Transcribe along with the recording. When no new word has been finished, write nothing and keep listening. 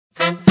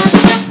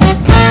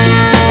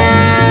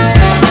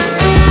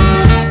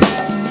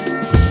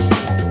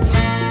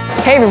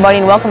Hey everybody,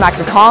 and welcome back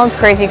to Colin's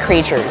Crazy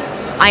Creatures.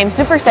 I am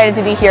super excited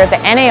to be here at the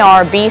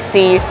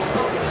NARBC,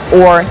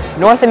 or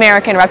North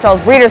American Reptiles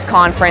Breeders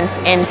Conference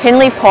in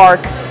Tinley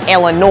Park,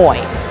 Illinois.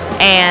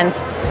 And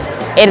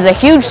it is a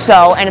huge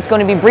show, and it's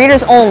going to be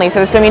breeders only, so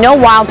there's going to be no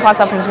wild-caught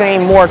stuff, there's going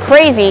to be more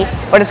crazy,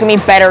 but it's going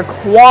to be better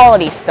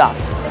quality stuff.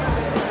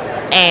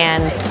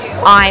 And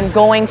I'm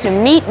going to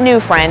meet new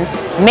friends,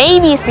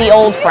 maybe see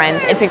old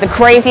friends, and pick the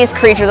craziest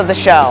creatures of the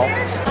show.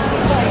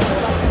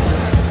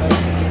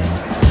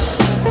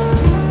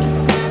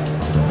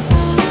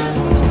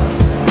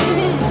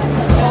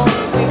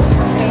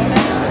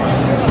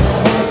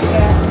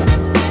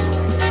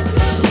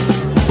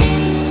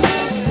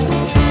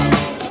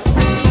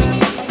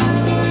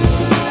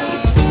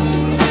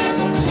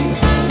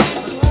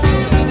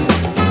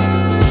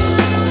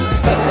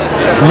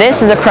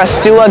 This is a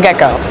Crestua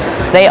gecko.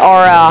 They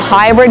are a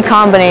hybrid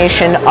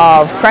combination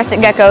of crested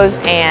geckos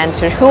and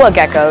tahua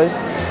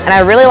geckos, and I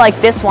really like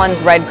this one's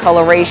red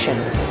coloration.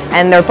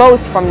 And they're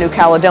both from New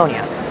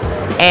Caledonia.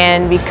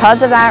 And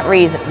because of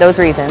those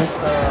reasons,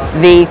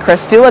 the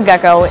Crestua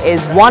gecko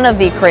is one of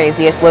the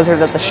craziest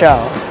lizards at the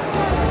show.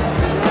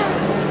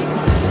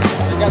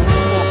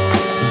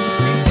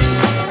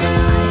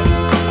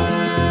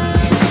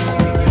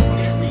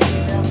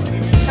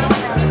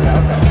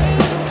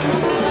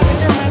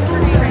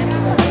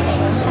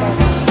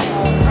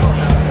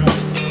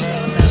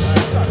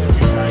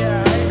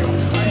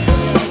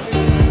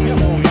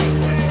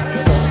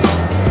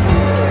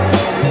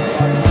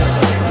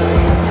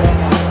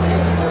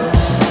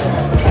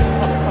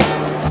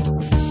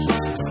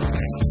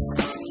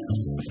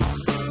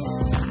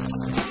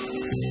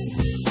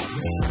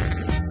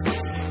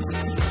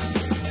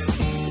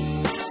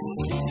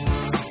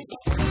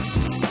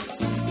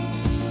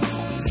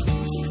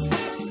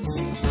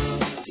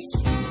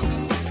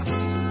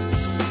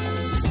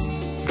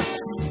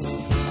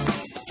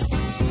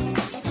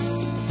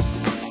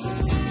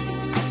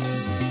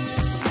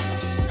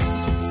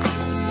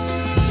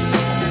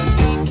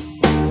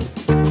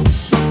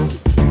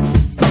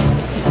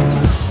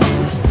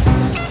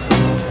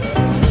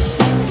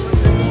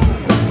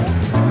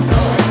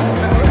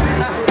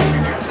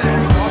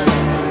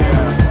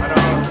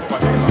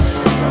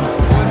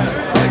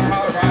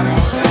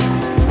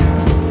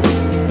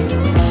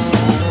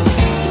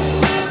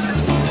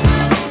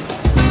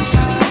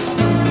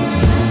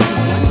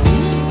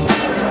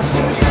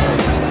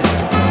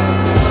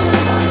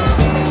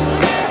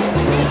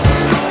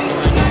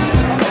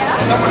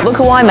 Look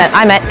who I met.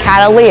 I met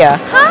CatAleah.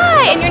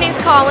 Hi, and your name's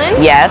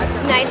Colin? Yes.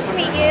 Nice to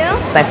meet you.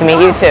 It's nice to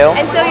meet you too.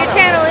 And so your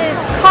channel is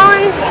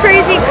Colin's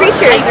Crazy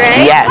Creatures,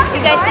 right? Yes.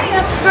 You guys should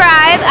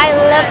subscribe. I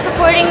love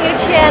supporting new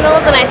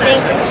channels, and I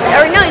think,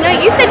 or no,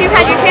 you said you've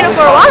had your channel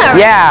for a while now,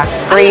 right?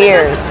 Yeah, 3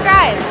 years.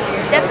 Subscribe,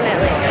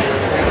 definitely.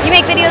 You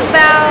make videos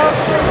about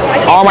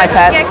all my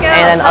pets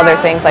and then other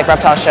things like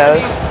reptile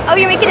shows. Oh,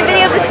 you're making a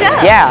video of the show?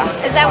 Yeah.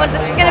 Is that what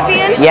this is going to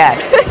be in? Yes.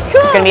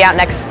 Cool. It's going to be out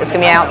it's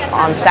going to be out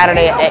on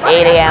Saturday at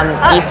 8 a.m.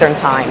 Eastern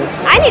time.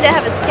 I need to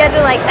have a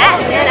schedule like that,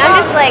 man. I'm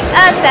just like,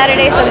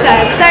 Saturday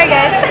sometime. Sorry,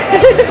 guys.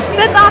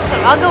 That's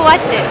awesome. I'll go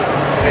watch it.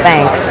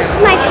 Thanks.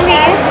 Nice to meet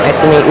you. Nice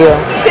to meet you.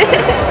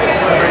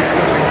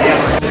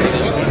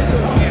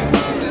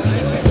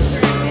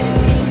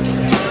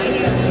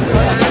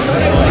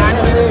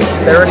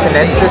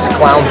 Saracanensis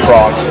clown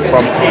frogs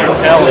from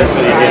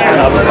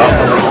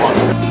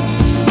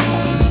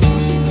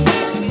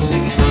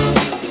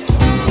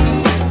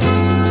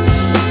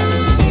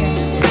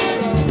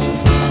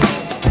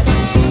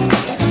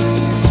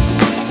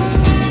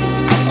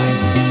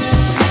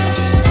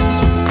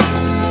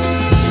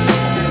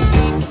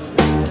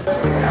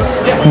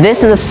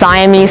This is a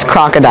Siamese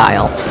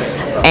crocodile,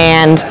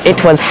 and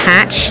it was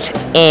hatched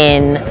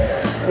in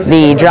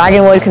the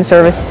Dragonwood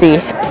Conservancy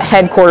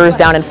headquarters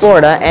down in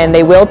Florida, and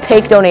they will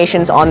take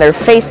donations on their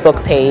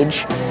Facebook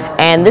page.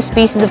 And this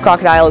species of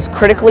crocodile is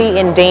critically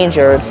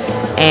endangered,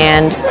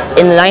 and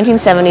in the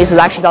 1970s it was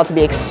actually thought to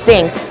be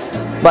extinct,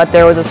 but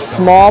there was a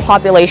small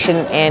population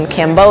in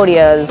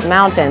Cambodia's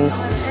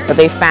mountains that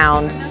they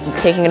found,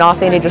 taking it off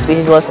the endangered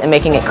species list and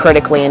making it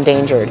critically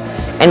endangered.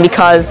 And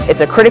because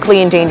it's a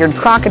critically endangered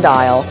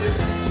crocodile,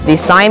 the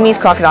Siamese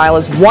crocodile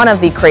is one of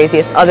the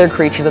craziest other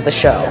creatures at the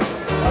show.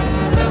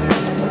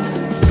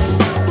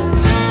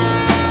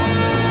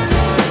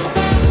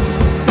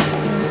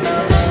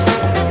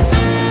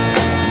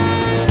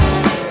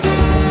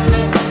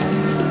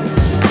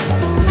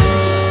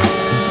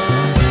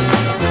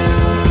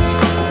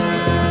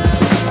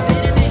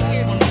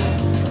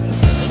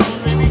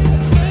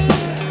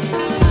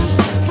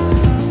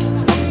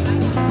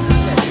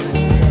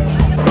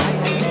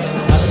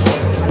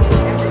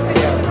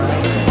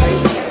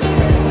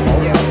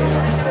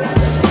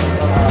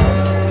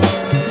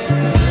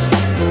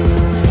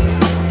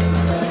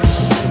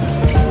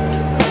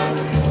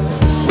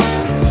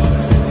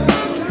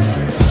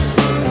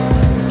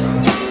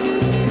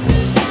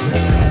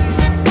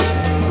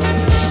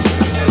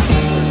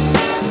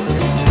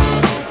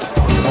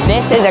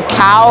 This is a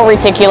cow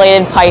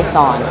reticulated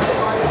python.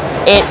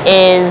 It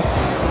is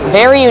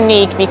very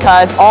unique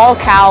because all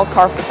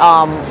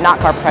not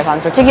carpet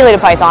pythons, reticulated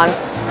pythons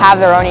have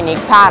their own unique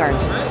pattern.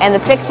 And the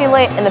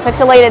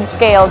pixelated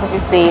scales that you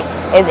see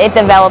is it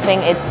developing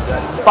its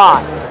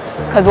spots.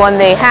 Because when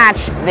they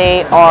hatch,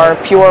 they are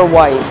pure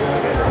white.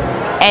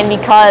 And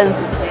because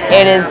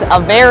it is a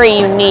very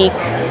unique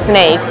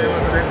snake,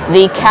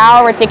 the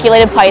cow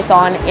reticulated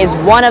python is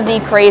one of the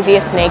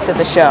craziest snakes at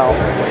the show.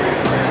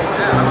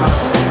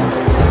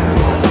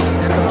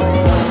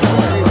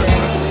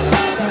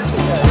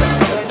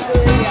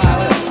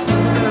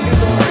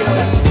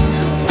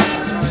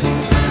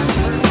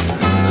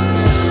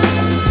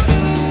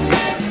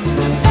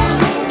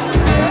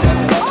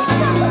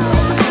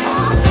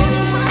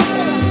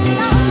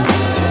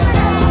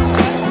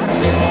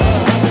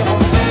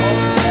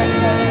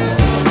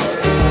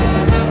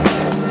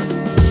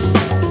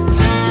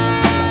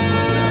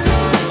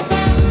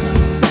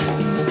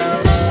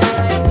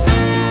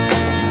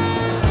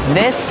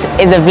 This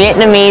is a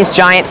Vietnamese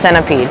giant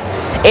centipede.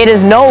 It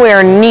is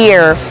nowhere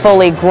near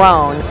fully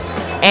grown,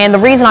 and the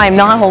reason I am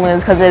not holding it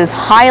is because it is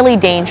highly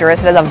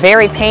dangerous. It has a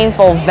very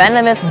painful,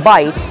 venomous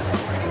bite,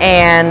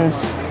 and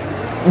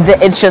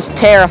it's just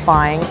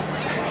terrifying.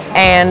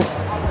 And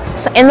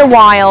in the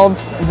wild,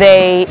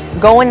 they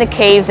go into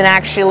caves and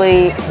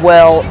actually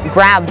will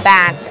grab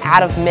bats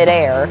out of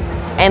midair,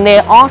 and they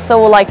also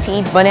will like to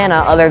eat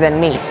banana other than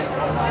meat.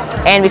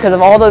 And because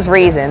of all those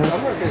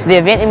reasons,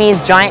 the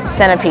Vietnamese giant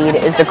centipede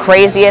is the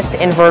craziest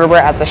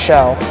invertebrate at the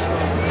show.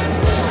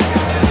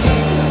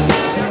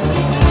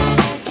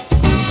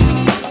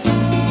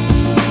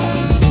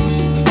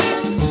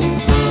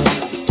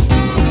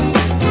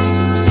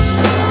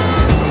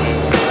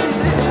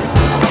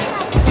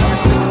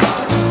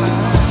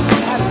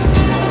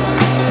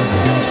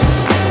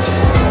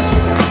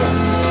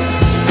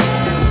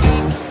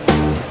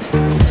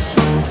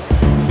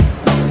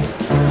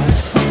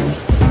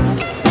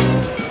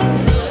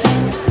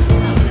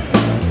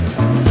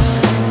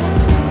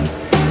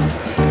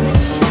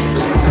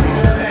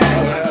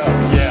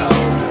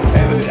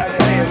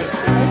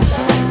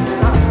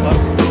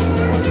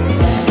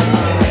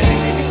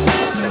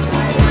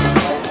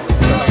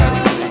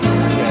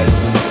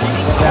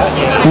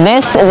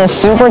 This is a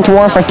super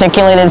dwarf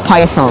reticulated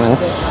python.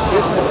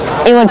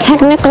 It would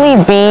technically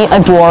be a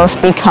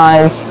dwarf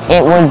because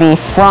it would be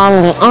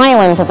from the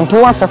islands that the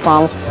dwarfs are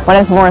from, but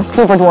it's more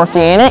super dwarf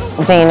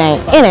DNA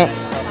in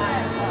it.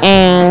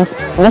 And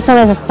this one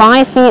is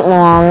 5 feet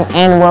long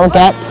and will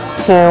get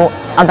to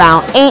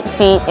about 8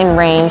 feet in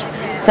range.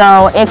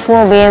 So it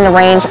will be in the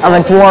range of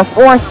a dwarf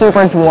or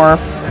super dwarf.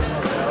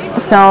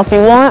 So if you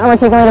want a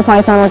reticulated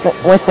python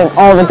with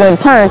all the good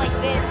perks,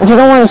 if you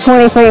don't want a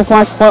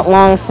 23+ foot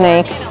long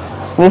snake,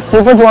 the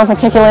super dwarf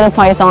reticulated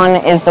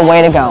python is the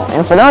way to go.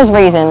 And for those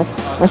reasons,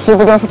 the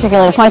super dwarf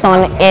reticulated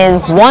python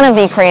is one of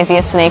the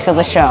craziest snakes of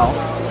the show.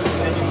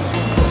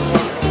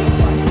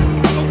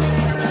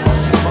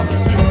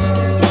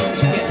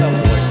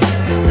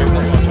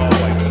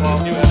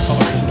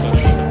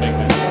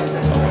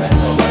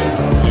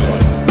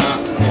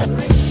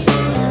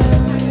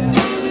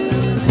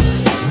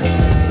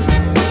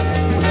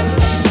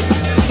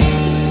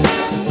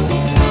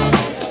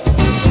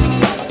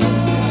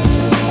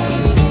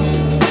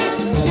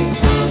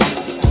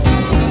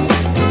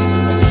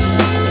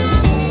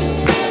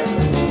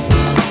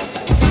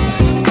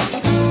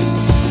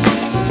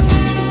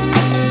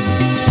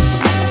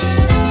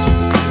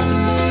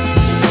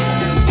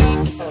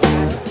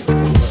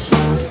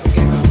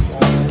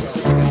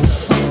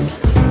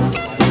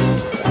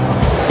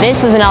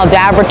 This is an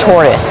Aldabra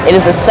tortoise. It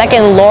is the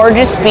second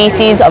largest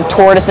species of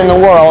tortoise in the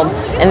world,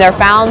 and they're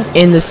found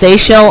in the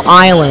Seychelles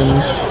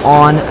Islands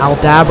on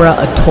Aldabra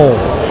Atoll.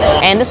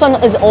 And this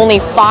one is only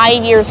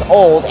 5 years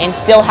old and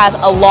still has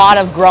a lot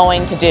of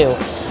growing to do.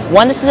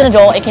 When this is an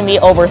adult, it can be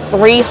over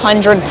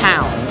 300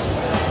 pounds.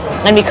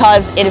 And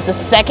because it is the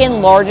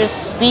second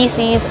largest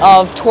species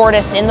of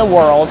tortoise in the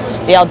world,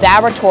 the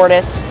Aldabra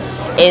tortoise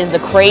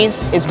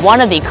is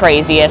one of the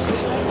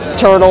craziest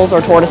turtles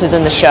or tortoises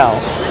in the show.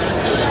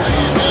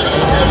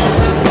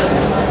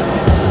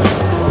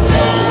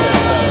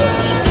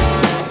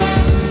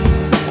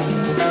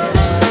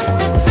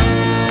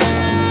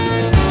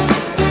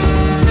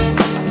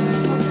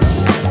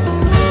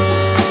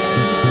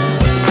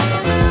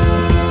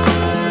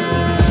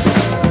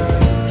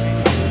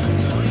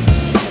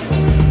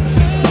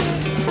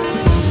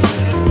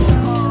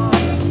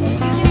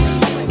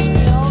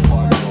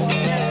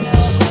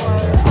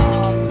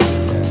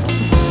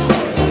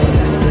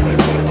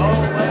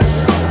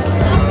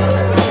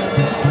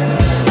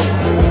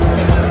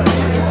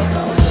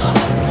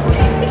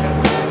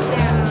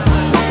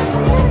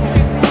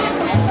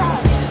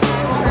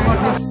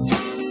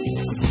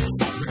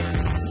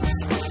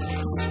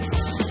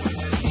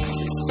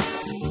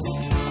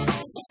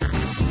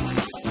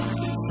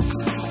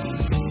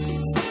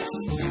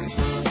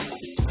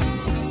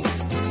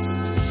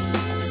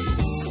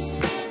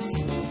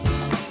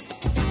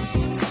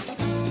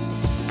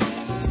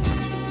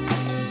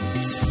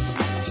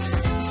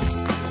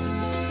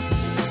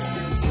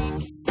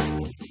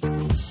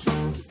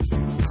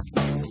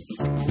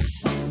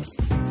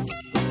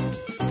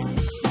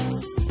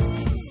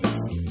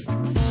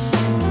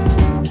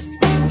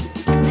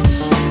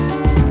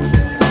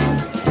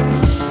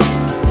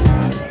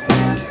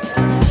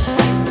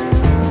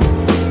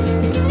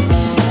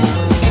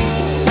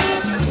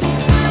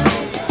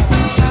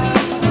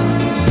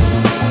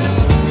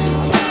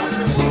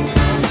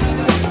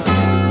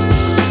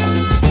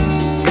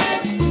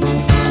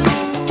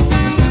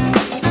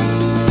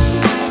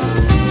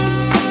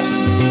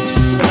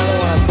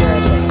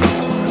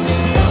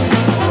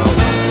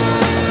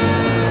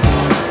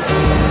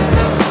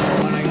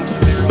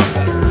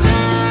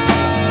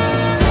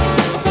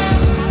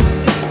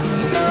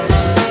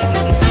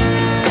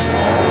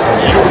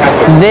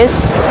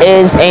 This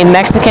is a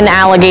Mexican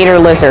alligator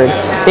lizard.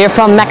 They're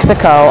from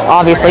Mexico,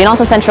 obviously, and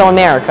also Central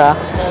America,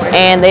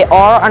 and they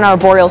are an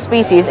arboreal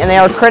species, and they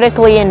are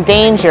critically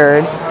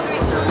endangered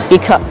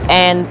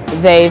and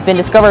they've been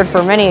discovered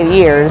for many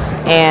years,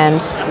 and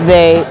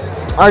they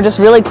are just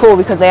really cool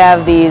because they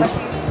have these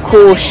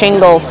cool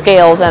shingle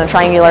scales and a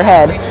triangular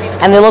head,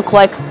 and they look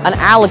like an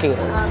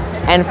alligator.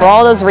 And for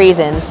all those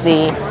reasons,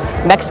 the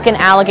Mexican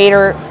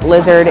alligator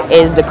lizard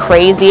is the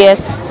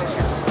craziest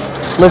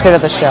lizard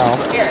at the show.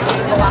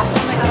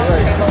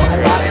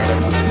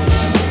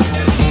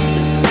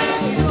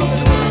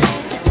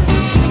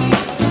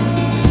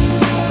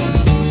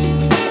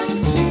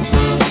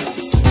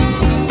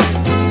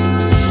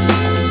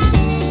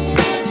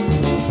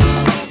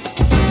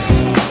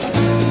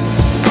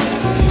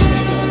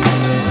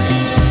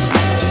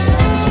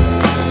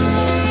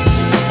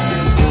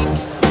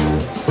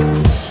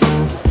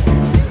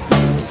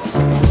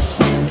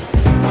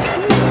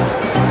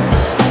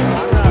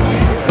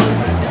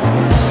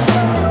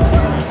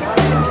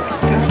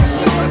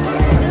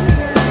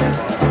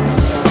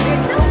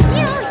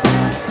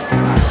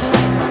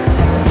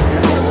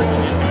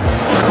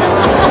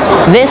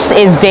 This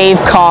is Dav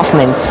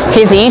Kaufman.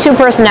 He's a YouTube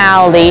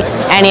personality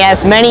and he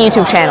has many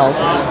YouTube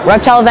channels.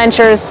 Reptile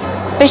Adventures,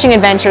 Fishing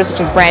Adventures, which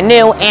is brand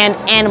new, and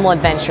Animal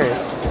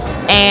Adventures.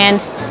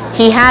 And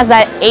he has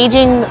that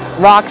aging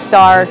rock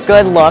star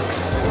good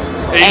looks.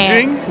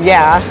 Aging? And,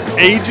 yeah.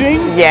 Aging?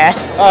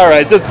 Yes.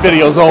 Alright, this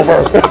video's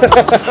over.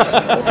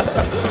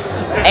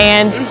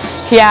 And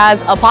he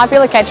has a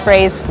popular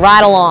catchphrase,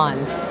 rattle on.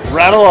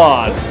 Rattle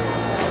on.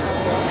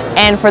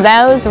 And for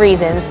those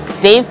reasons,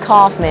 Dav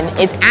Kaufman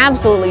is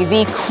absolutely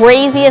the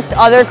craziest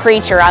other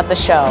creature at the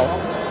show.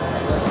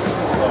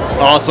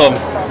 Awesome.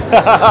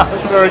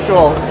 Very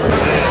cool.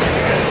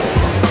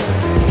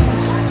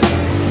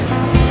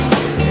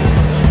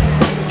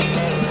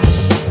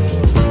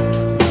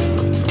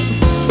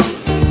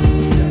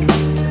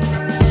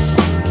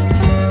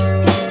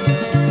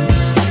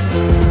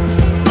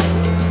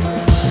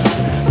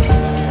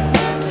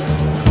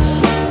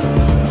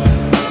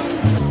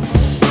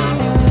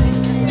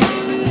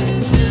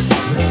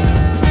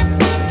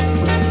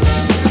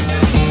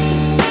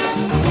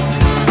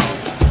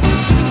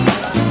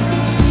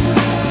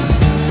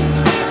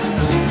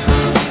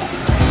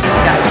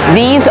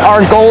 These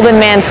are golden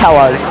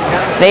mantellas.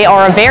 They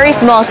are a very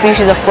small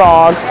species of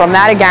frog from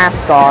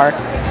Madagascar,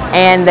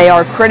 and they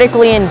are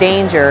critically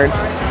endangered,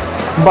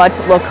 but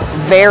look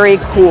very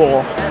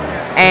cool.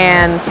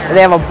 And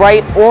they have a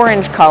bright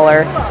orange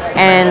color,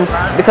 and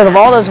because of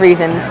all those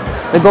reasons,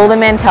 the golden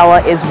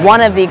mantella is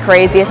one of the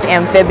craziest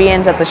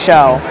amphibians at the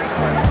show.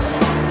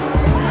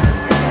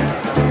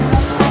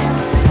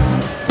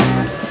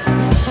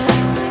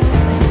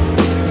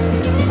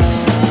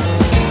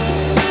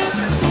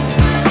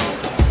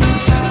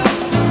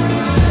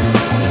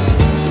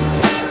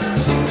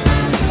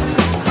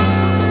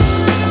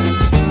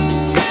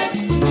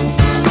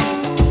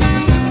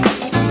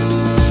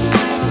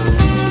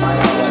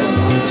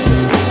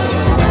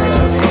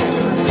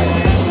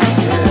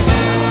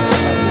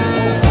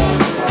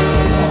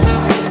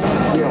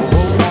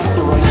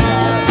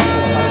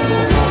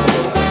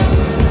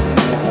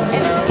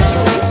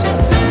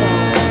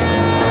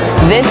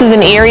 This is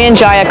an Irian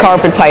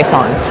carpet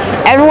python.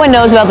 Everyone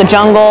knows about the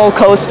jungle,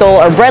 coastal,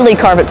 or Bredli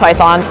carpet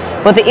python,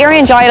 but the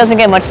Irian doesn't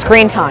get much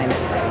screen time.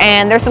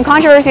 And there's some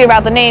controversy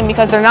about the name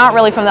because they're not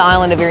really from the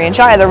island of Irian,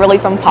 they're really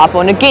from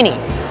Papua New Guinea.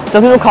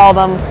 So people call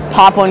them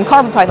Papuan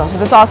carpet pythons. So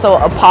there's also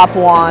a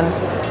Papuan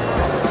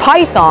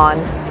python,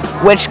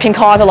 which can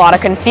cause a lot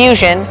of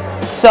confusion.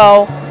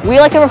 So we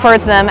like to refer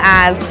to them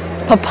as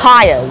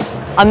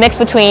papayas, a mix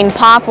between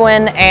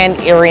Papuan and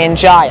Irian.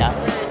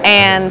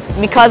 And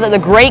because of the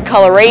great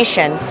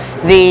coloration,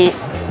 the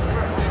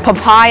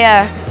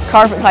papaya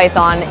carpet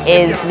python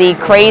is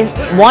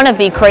one of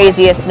the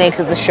craziest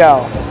snakes at the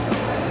show.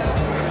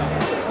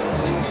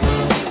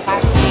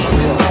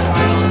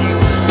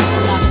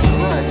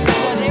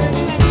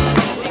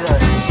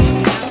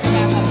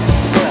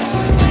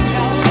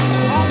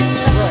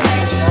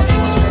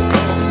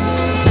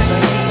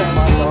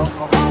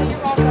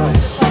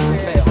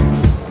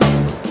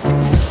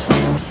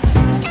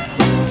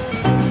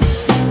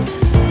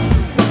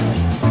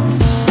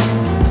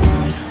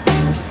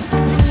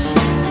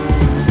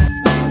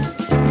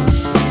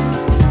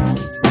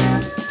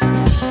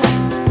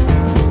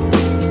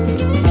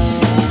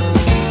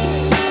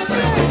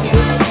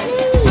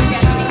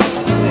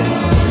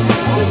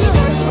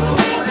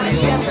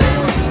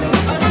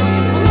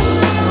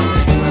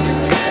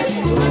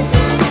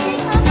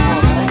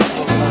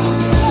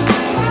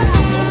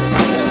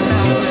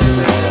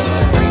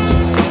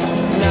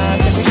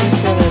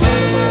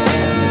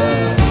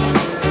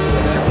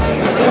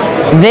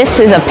 This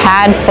is a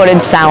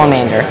pad-footed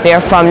salamander.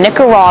 They're from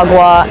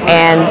Nicaragua,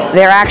 and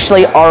they're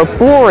actually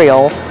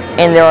arboreal,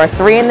 and there are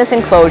 3 in this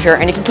enclosure,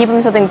 and you can keep them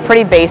in something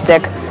pretty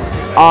basic.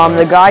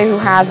 The guy who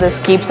has this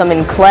keeps them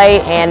in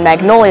clay and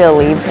magnolia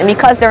leaves, and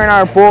because they're an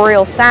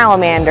arboreal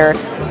salamander,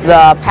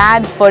 the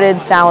pad-footed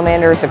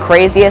salamander is the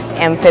craziest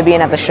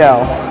amphibian at the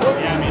show.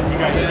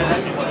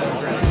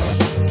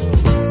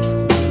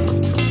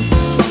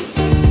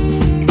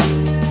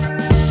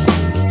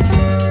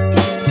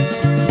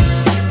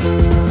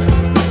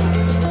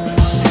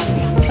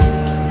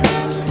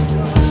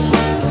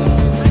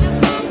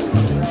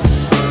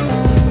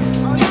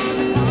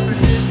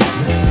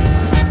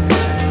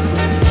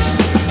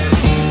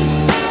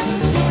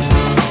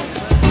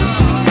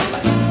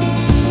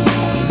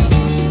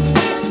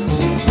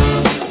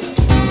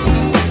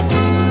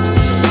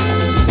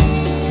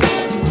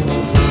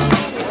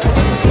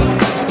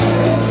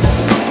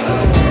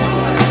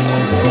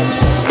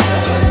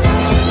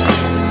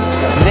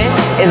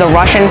 Is a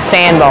Russian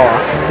sand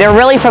boa. They're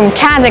really from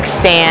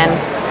Kazakhstan,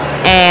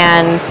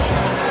 and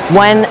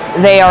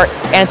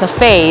it's a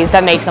phase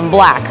that makes them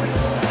black.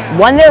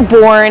 When they're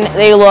born,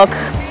 they look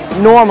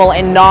normal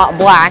and not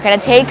black, and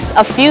it takes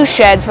a few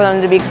sheds for them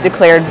to be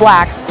declared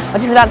black. It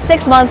takes about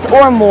 6 months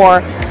or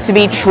more to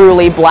be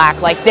truly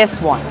black, like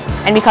this one.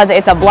 And because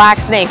it's a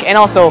black snake, and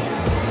also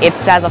it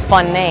has a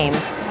fun name,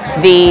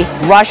 the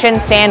Russian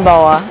sand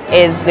boa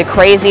is the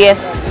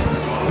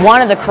craziest,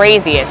 one of the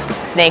craziest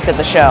snakes at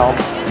the show.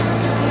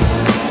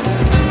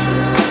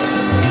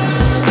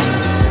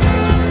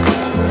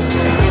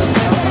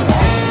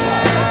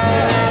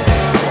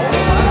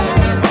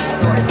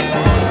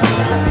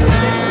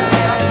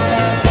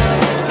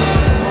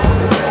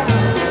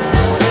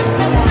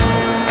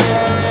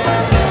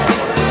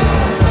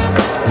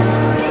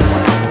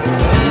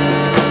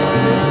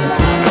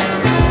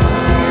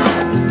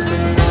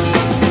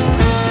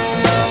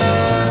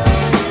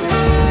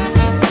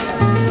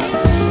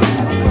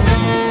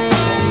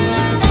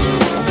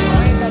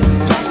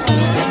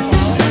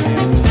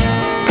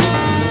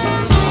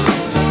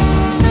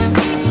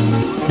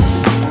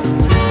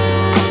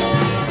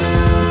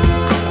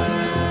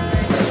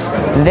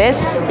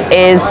 This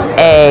is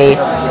a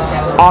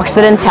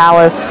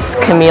Occidentalis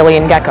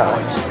chameleon gecko.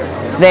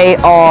 They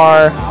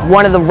are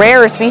one of the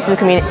rarer species of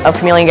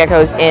chameleon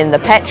geckos in the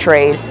pet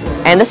trade,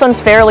 and this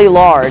one's fairly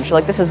large.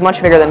 Like, this is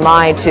much bigger than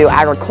my two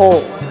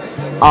agricole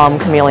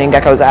chameleon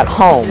geckos at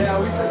home.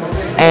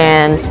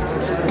 And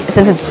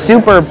since it's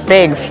super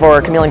big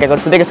for chameleon gecko,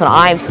 it's the biggest one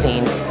I've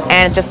seen,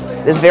 and it just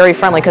is very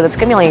friendly because it's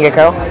chameleon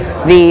gecko.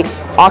 The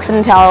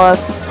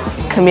Occidentalis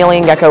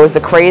chameleon gecko is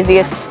the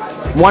craziest,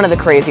 one of the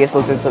craziest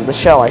lizards of the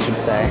show, I should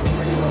say.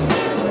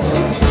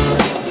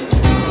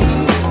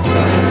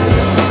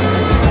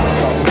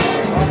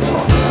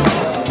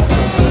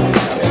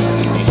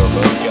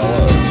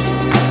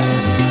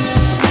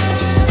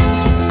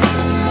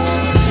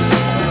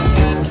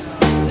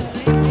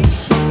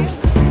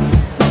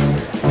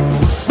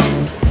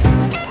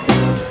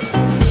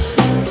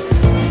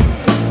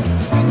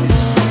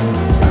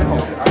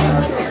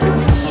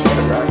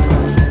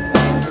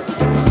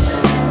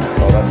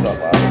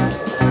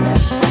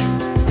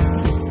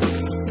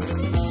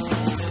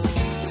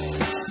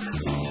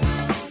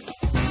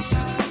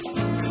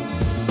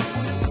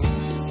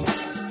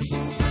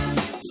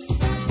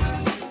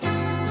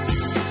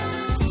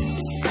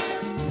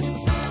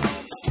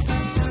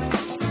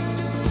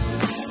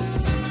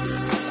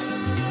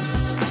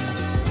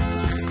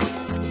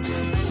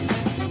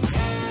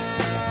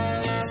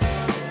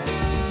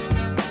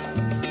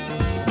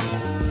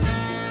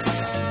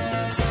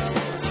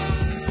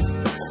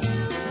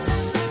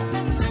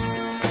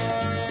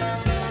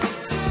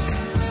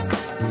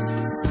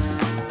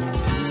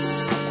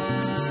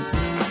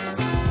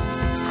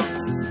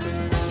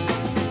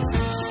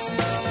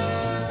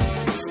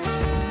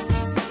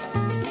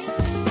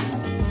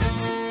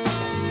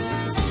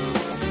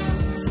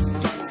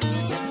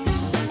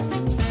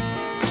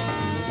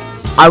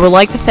 I would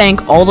like to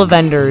thank all the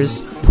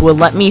vendors who would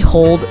let me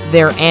hold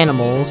their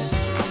animals,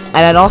 and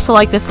I'd also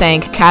like to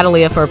thank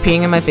CatAleah for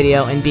appearing in my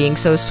video and being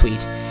so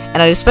sweet,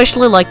 and I'd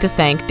especially like to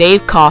thank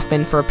Dav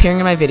Kaufman for appearing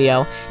in my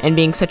video and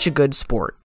being such a good sport.